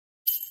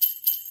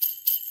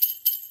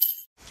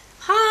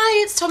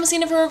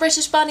Thomasina from A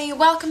British Bunny.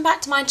 Welcome back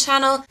to my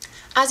channel.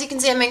 As you can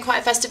see, I'm in quite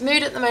a festive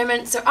mood at the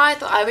moment, so I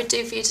thought I would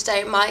do for you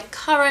today my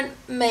current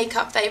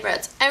makeup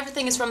favourites.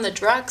 Everything is from the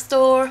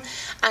Drugstore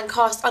and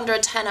costs under a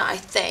tenner, I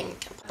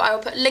think. But I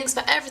will put links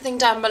for everything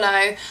down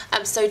below,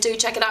 so do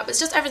check it out. But it's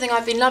just everything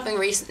I've been loving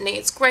recently.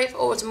 It's great for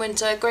autumn,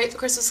 winter, great for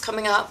Christmas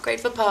coming up, great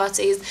for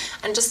parties,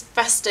 and just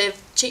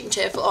festive, cheap and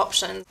cheerful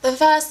options. The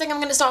first thing I'm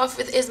going to start off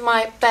with is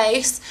my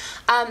base.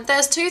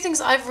 There's two things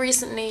that I've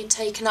recently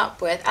taken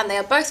up with, and they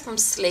are both from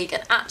Sleek,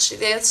 and actually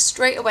they're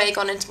straight away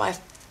gone into my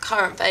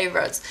current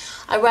favourites.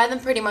 I wear them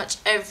pretty much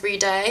every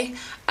day.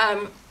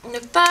 The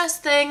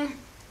first thing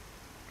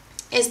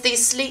is the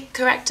Sleek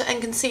Corrector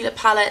and Concealer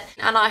palette,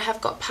 and I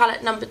have got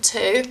palette number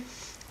 2.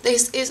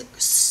 This is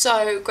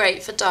so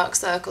great for dark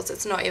circles,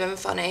 it's not even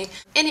funny.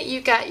 In it you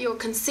get your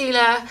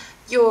concealer,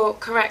 your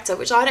corrector,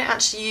 which I don't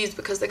actually use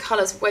because the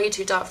colour's way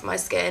too dark for my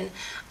skin,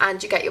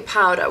 and you get your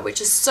powder,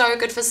 which is so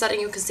good for setting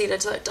your concealer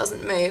so it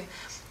doesn't move.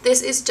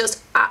 This is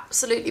just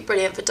absolutely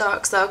brilliant for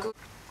dark circles.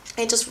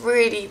 It just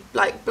really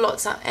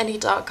blots out any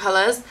dark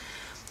colours.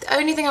 The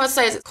only thing I would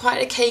say is it's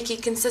quite a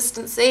cakey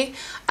consistency,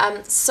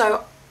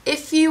 so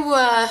if you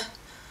were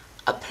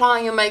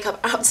applying your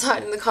makeup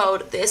outside in the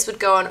cold, this would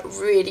go on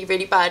really,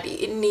 really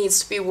badly. It needs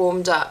to be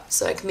warmed up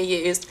so it can be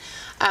used.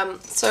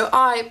 So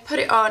I put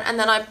it on and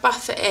then I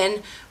buff it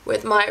in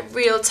with my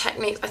Real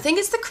Techniques. I think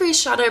it's the crease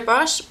shadow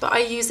brush, but I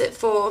use it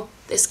for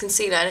this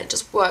concealer and it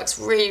just works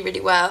really,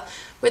 really well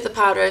with the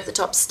powder over the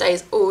top.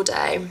 Stays all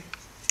day.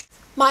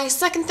 My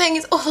second thing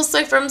is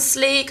also from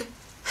Sleek.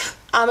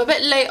 I'm a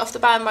bit late off the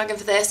bandwagon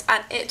for this,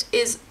 and it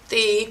is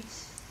the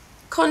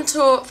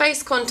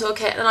face contour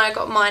kit, and I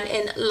got mine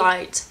in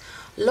light.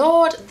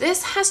 Lord,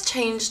 this has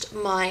changed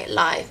my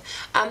life.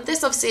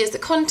 This obviously is the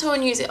contour,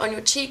 and use it on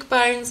your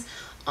cheekbones.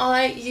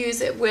 I use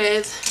it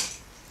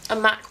with a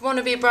MAC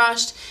wannabe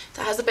brush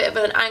that has a bit of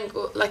an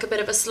angle, like a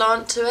bit of a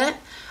slant to it.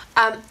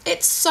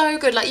 It's so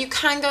good. You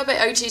can go a bit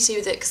OTT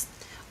with it, 'cause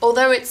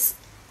although it's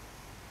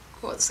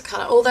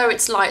Although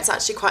it's light, it's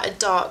actually quite a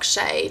dark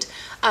shade,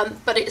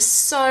 but it's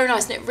so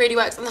nice and it really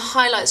works, and the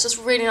highlight's just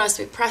really nice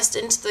to be pressed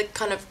into the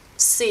kind of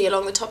C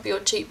along the top of your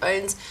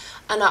cheekbones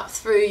and up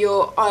through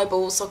your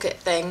eyeball socket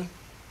thing.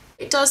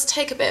 It does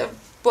take a bit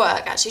of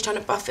work actually trying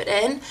to buff it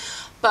in,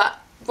 but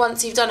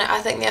once you've done it,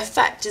 I think the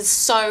effect is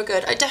so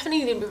good. I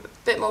definitely need a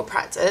bit more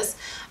practice,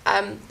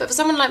 but for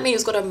someone like me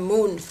who's got a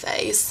moon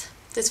face,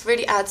 this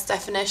really adds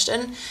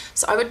definition,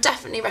 so I would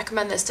definitely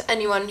recommend this to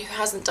anyone who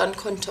hasn't done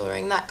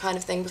contouring, that kind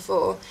of thing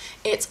before.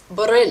 It's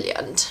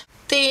brilliant.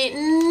 The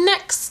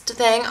next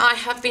thing I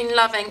have been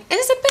loving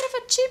is a bit of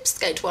a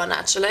cheapskate one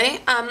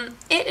actually.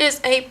 It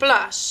is a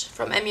blush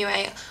from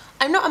MUA.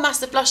 I'm not a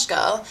massive blush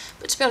girl,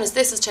 but to be honest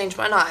this has changed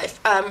my life.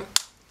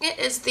 It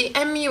is the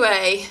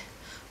MUA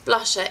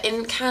blusher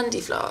in Candy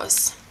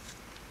Floss.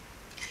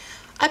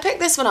 I picked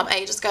this one up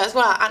ages ago as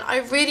well, and I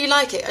really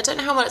like it. I don't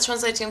know how well it's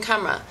translating on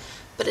camera,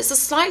 but it's a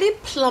slightly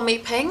plummy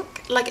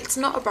pink. It's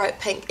not a bright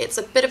pink, it's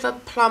a bit of a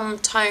plum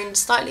toned,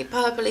 slightly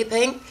purpley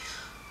pink.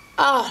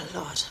 Oh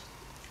Lord,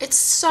 it's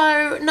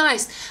so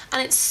nice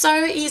and it's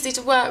so easy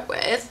to work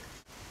with.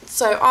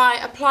 So I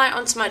apply it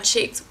onto my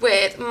cheeks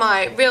with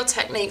my Real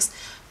Techniques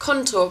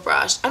contour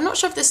brush. I'm not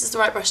sure if this is the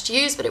right brush to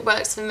use, but it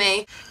works for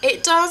me.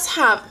 It does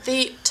have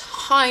the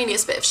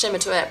tiniest bit of shimmer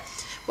to it.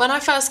 When I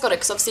first got it,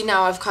 because obviously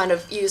now I've kind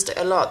of used it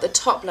a lot, the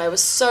top layer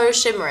was so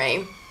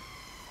shimmery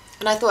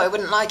and I thought I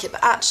wouldn't like it,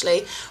 but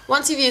actually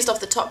once you've used off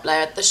the top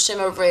layer, the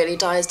shimmer really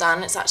dies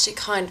down. It's actually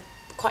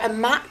quite a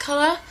matte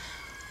colour.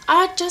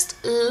 I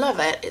just love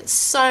it. It's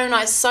so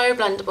nice, so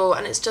blendable,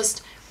 and it's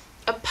just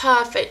a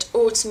perfect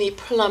autumny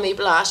plummy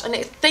blush, and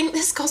I think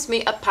this cost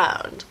me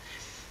 £1.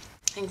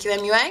 Thank you,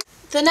 MUA.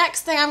 The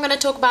next thing I'm going to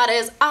talk about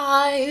is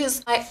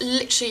eyes. I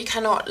literally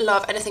cannot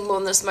love anything more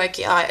than a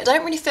smoky eye. I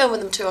don't really film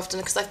with them too often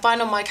because I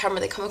find on my camera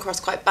they come across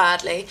quite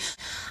badly.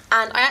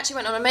 And I actually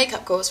went on a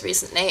makeup course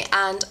recently,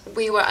 and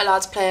we were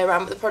allowed to play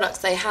around with the products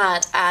they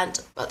had,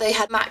 but they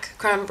had MAC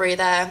Cranberry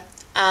there,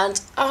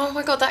 and oh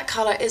my god, that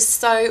colour is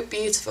so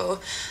beautiful.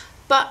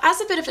 But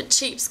as a bit of a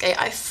cheapskate,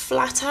 I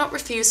flat out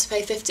refuse to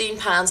pay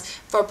 £15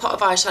 for a pot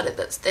of eyeshadow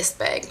that's this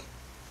big.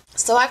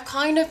 So I've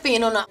kind of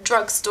been on a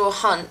drugstore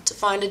hunt to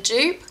find a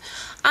dupe,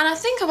 and I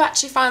think I've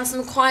actually found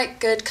some quite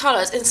good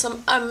colours in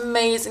some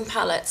amazing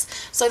palettes.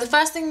 So the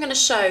first thing I'm going to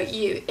show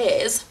you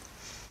is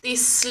the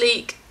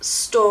Sleek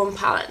Storm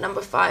palette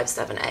number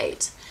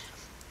 578.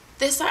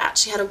 This I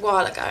actually had a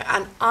while ago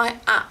and I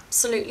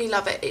absolutely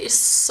love it. It is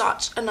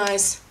such a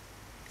nice,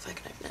 if I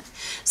can open it,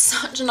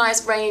 such a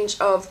nice range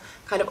of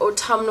kind of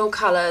autumnal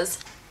colours.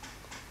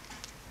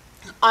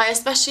 I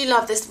especially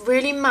love this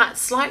really matte,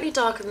 slightly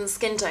darker than the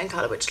skin tone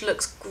colour, which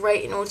looks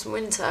great in autumn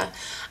winter,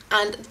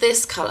 and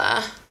this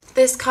colour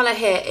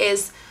here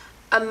is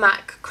a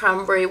MAC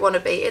Cranberry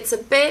wannabe. It's a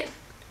bit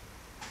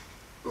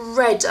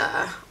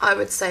redder, I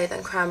would say,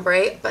 than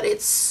cranberry, but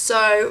it's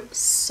so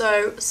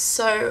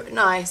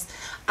nice,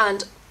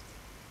 and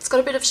it's got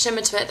a bit of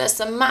shimmer to it. There's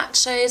some matte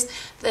shades,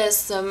 there's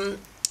some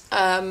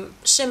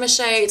shimmer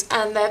shades,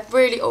 and they're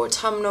really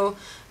autumnal,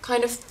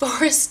 kind of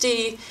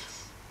foresty,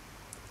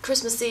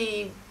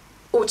 Christmassy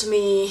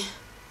autumny,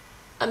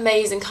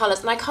 amazing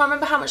colours. And I can't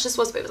remember how much this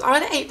was, but it was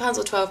either £8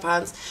 or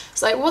 £12.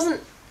 So it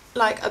wasn't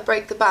like a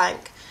break the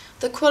bank.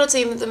 The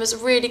quality of them is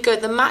really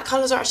good. The matte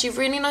colours are actually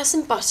really nice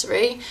and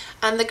buttery,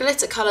 and the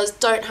glitter colours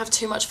don't have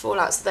too much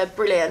fallout, so they're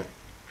brilliant.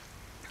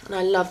 And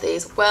I love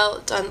these.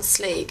 Well done,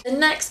 sleek. The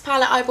next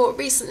palette I bought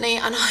recently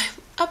and I'm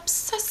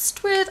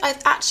obsessed with, I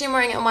actually am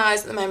wearing it on my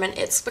eyes at the moment,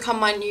 it's become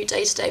my new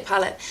day-to-day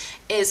palette,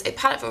 is a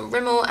palette from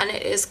Rimmel, and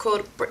it is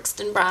called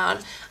Brixton Brown,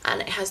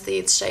 and it has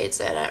these shades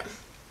in it.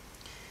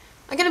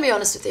 I'm going to be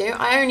honest with you,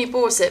 I only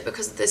bought it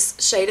because of this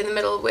shade in the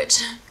middle,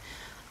 which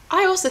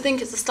I also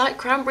think is a slight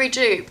cranberry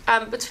dupe.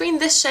 Between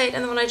this shade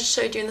and the one I just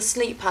showed you in the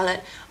Sleep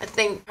palette, I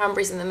think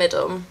cranberry's in the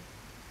middle.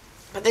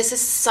 But this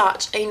is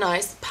such a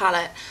nice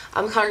palette.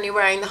 I'm currently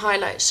wearing the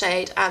highlight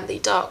shade and the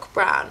dark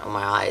brown on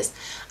my eyes,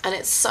 and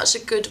it's such a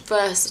good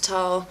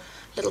versatile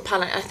little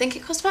palette. I think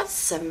it cost about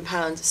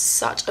 £7. It's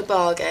such a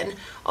bargain.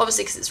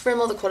 Obviously because it's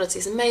Rimmel, the quality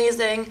is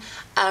amazing.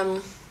 I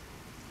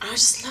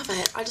just love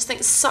it. I just think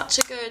it's such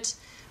a good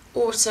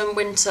autumn,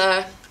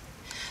 winter,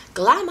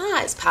 glam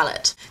eyes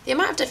palette. The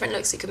amount of different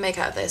looks you can make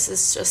out of this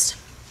is just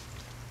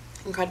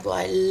incredible.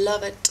 I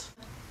love it.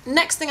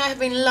 Next thing I have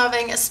been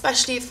loving,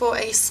 especially for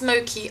a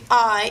smoky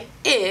eye,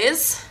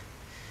 is,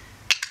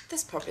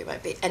 this probably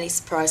won't be any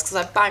surprise because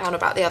I bang on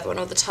about the other one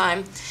all the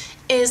time,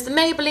 is the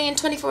Maybeline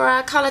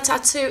 24-Hour Colour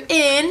Tattoo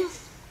in,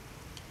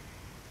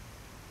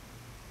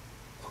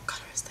 what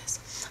colour is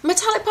this?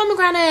 Metallic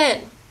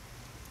Pomegranate!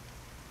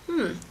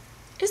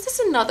 Is this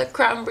another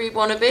cranberry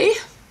wannabe?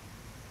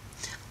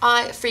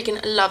 I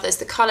freaking love this.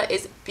 The colour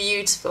is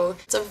beautiful.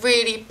 It's a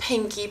really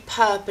pinky,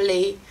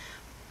 purpley,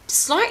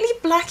 slightly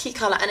blacky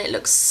colour, and it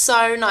looks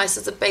so nice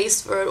as a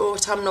base for an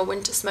autumnal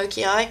winter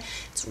smoky eye.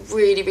 It's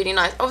really, really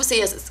nice.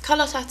 Obviously, as it's a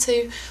colour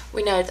tattoo,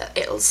 we know that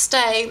it'll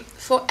stay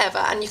forever,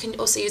 and you can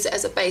also use it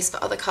as a base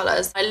for other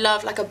colours. I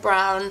love like a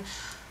browny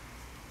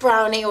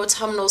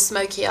autumnal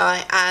smoky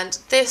eye, and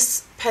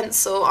this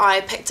pencil I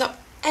picked up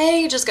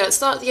ages ago, at the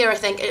start of the year I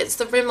think. It's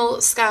the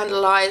Rimmel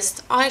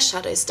Scandalised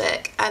eyeshadow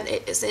stick, and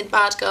it is in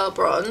Bad Girl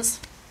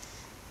Bronze.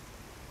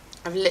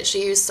 I've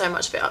literally used so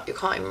much of it up you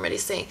can't even really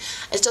see.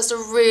 It's just a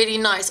really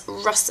nice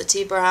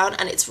russety brown,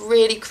 and it's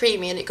really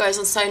creamy and it goes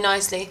on so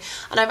nicely.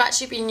 And I've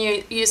actually been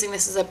using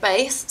this as a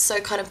base, so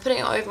kind of putting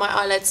it over my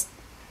eyelids,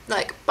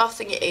 like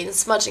buffing it in,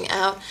 smudging it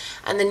out,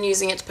 and then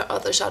using it to put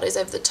other shadows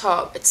over the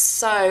top. It's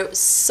so,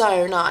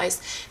 so nice.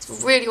 It's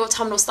really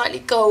autumnal, slightly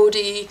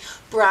goldy,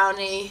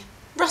 browny,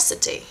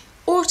 russety,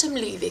 autumn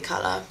leafy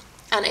colour,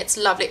 and it's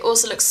lovely. It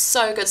also looks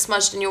so good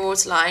smudged in your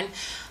waterline.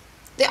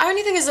 The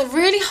only thing is they're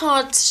really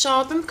hard to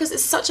sharpen because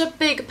it's such a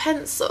big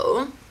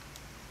pencil.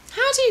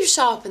 How do you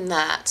sharpen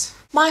that?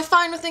 My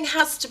final thing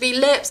has to be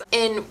lips.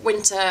 In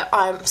winter,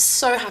 I'm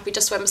so happy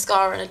just to wear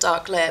mascara and a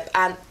dark lip,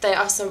 and there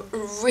are some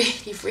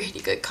really,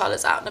 really good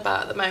colours out and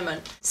about at the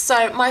moment.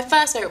 So my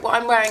first favourite, what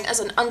I'm wearing as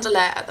an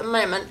underlayer at the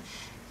moment,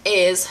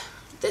 is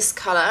this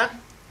colour,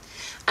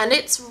 and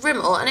it's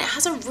Rimmel, and it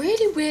has a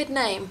really weird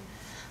name.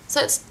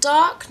 So it's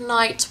Dark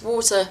Night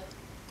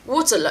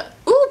Waterlook.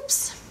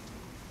 Oops!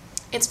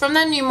 It's from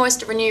their new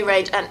Moisture Renew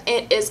range, and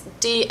it is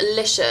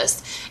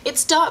delicious.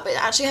 It's dark, but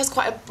it actually has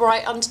quite a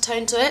bright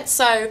undertone to it,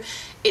 so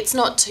it's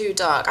not too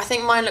dark. I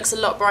think mine looks a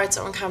lot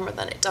brighter on camera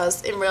than it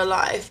does in real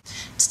life.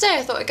 Today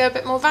I thought I'd go a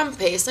bit more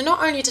vampy, so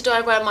not only did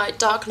I wear my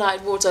Dark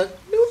Night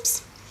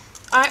Waterloops,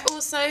 I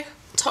also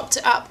topped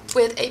it up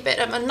with a bit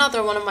of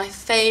another one of my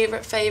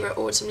favourite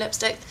autumn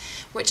lipsticks,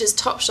 which is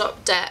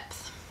Topshop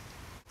Depth.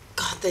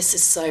 God, this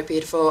is so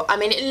beautiful. I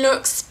mean, it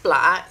looks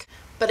black,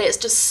 but it's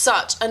just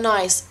such a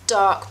nice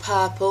dark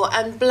purple,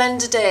 and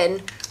blended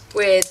in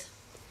with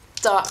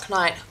Dark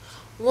Night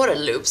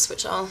Waterloops,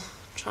 which I'll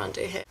try and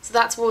do here. So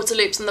that's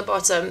Waterloops on the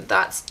bottom,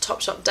 that's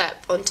Topshop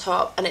Depth on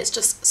top, and it's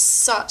just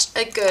such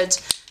a good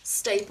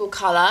staple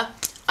colour.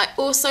 I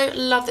also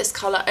love this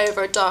colour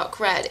over a dark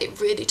red.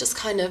 It really just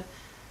kind of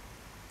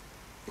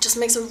just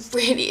makes a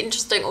really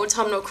interesting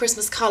autumnal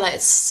Christmas colour.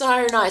 It's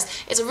so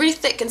nice. It's a really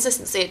thick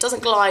consistency. It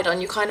doesn't glide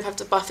on, you kind of have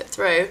to buff it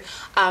through.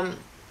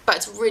 But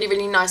it's really,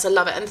 really nice. I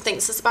love it, and I think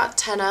this is about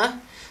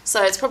tenner,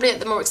 so it's probably at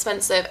the more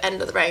expensive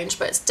end of the range,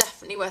 but it's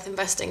definitely worth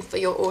investing for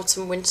your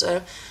autumn,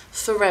 winter,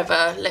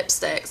 forever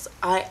lipsticks.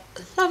 I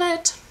love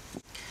it.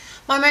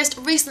 My most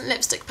recent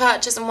lipstick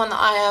purchase, and one that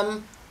I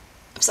am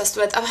obsessed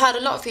with, I've heard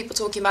a lot of people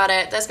talking about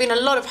it, there's been a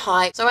lot of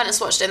hype, so I went and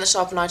swatched it in the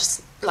shop, and I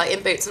just, like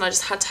in Boots, and I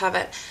just had to have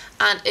it,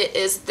 and it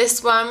is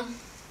this one.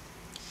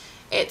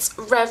 It's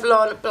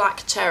Revlon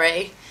Black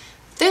Cherry.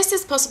 This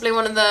is possibly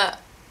one of the,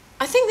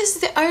 I think this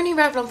is the only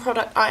Revlon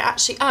product I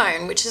actually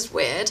own, which is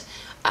weird.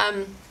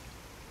 And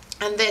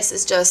this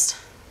is just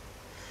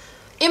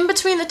in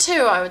between the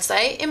two, I would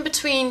say, in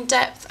between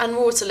Depth and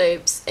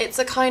Waterloops. It's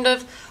a kind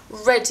of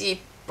reddy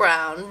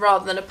brown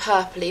rather than a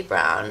purpley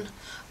brown.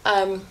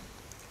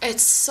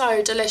 It's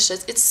so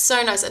delicious. It's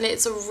so nice, and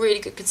it's a really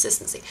good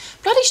consistency.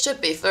 Bloody should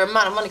be for the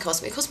amount of money it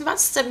cost me. It cost me about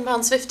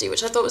 £7.50,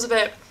 which I thought was a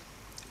bit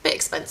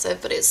expensive,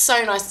 but it's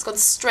so nice. It's gone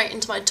straight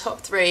into my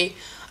top 3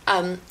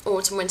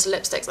 autumn winter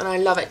lipsticks, and I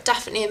love it.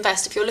 Definitely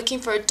invest if you're looking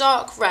for a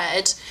dark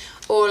red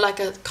or like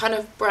a kind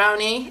of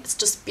brownie. It's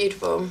just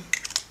beautiful.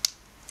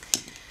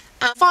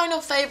 And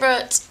final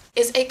favourite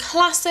is a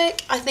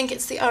classic. I think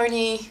it's the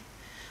only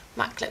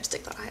MAC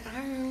lipstick that I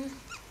own.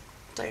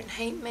 Don't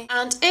hate me.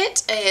 And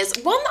it is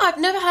one that I've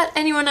never heard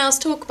anyone else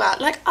talk about.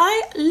 Like,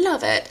 I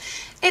love it.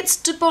 It's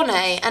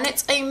Dubonnet, and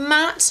it's a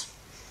matte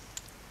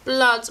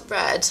blood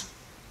red.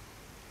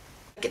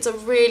 It's a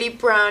really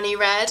browny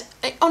red.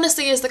 It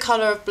honestly is the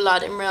colour of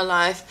blood in real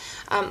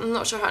life. I'm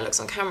not sure how it looks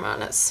on camera.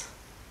 Let's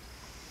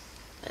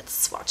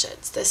swatch it.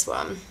 It's this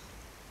one.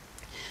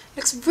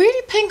 Looks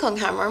really pink on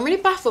camera. I'm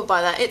really baffled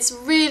by that. It's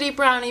really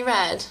browny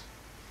red.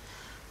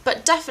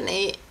 But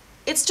definitely,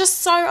 it's just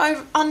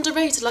so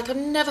underrated. Like, I've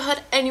never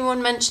heard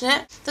anyone mention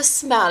it. The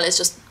smell is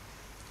just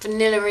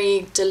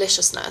vanilla-y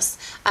deliciousness.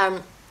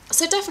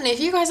 So definitely, if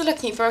you guys are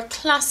looking for a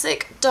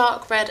classic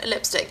dark red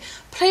lipstick,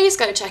 please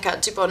go check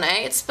out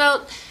Dubonnet. It's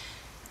spelled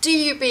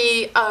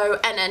Dubonnet,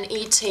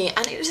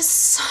 and it is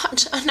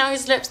such a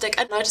nice lipstick,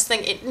 and I just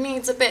think it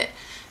needs a bit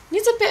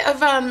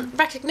of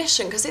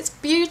recognition because it's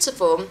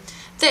beautiful.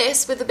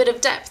 This, with a bit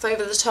of depth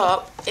over the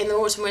top in the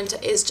autumn winter,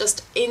 is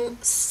just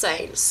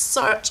insane.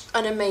 Such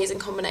an amazing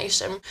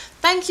combination.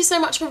 Thank you so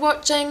much for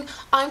watching.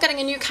 I'm getting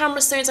a new camera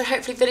soon, so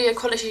hopefully video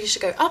quality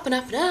should go up and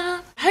up and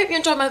up. I hope you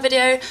enjoyed my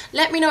video.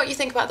 Let me know what you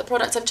think about the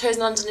products I've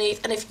chosen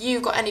underneath, and if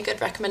you've got any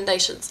good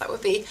recommendations, that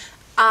would be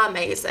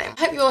amazing.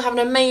 I hope you all have an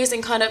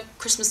amazing kind of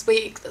Christmas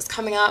week that's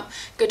coming up.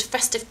 Good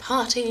festive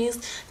parties.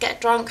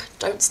 Get drunk.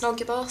 Don't snog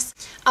your boss.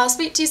 I'll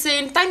speak to you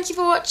soon. Thank you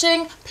for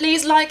watching.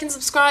 Please like and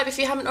subscribe if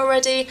you haven't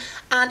already,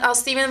 and I'll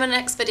see you in my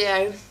next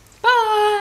video. Bye!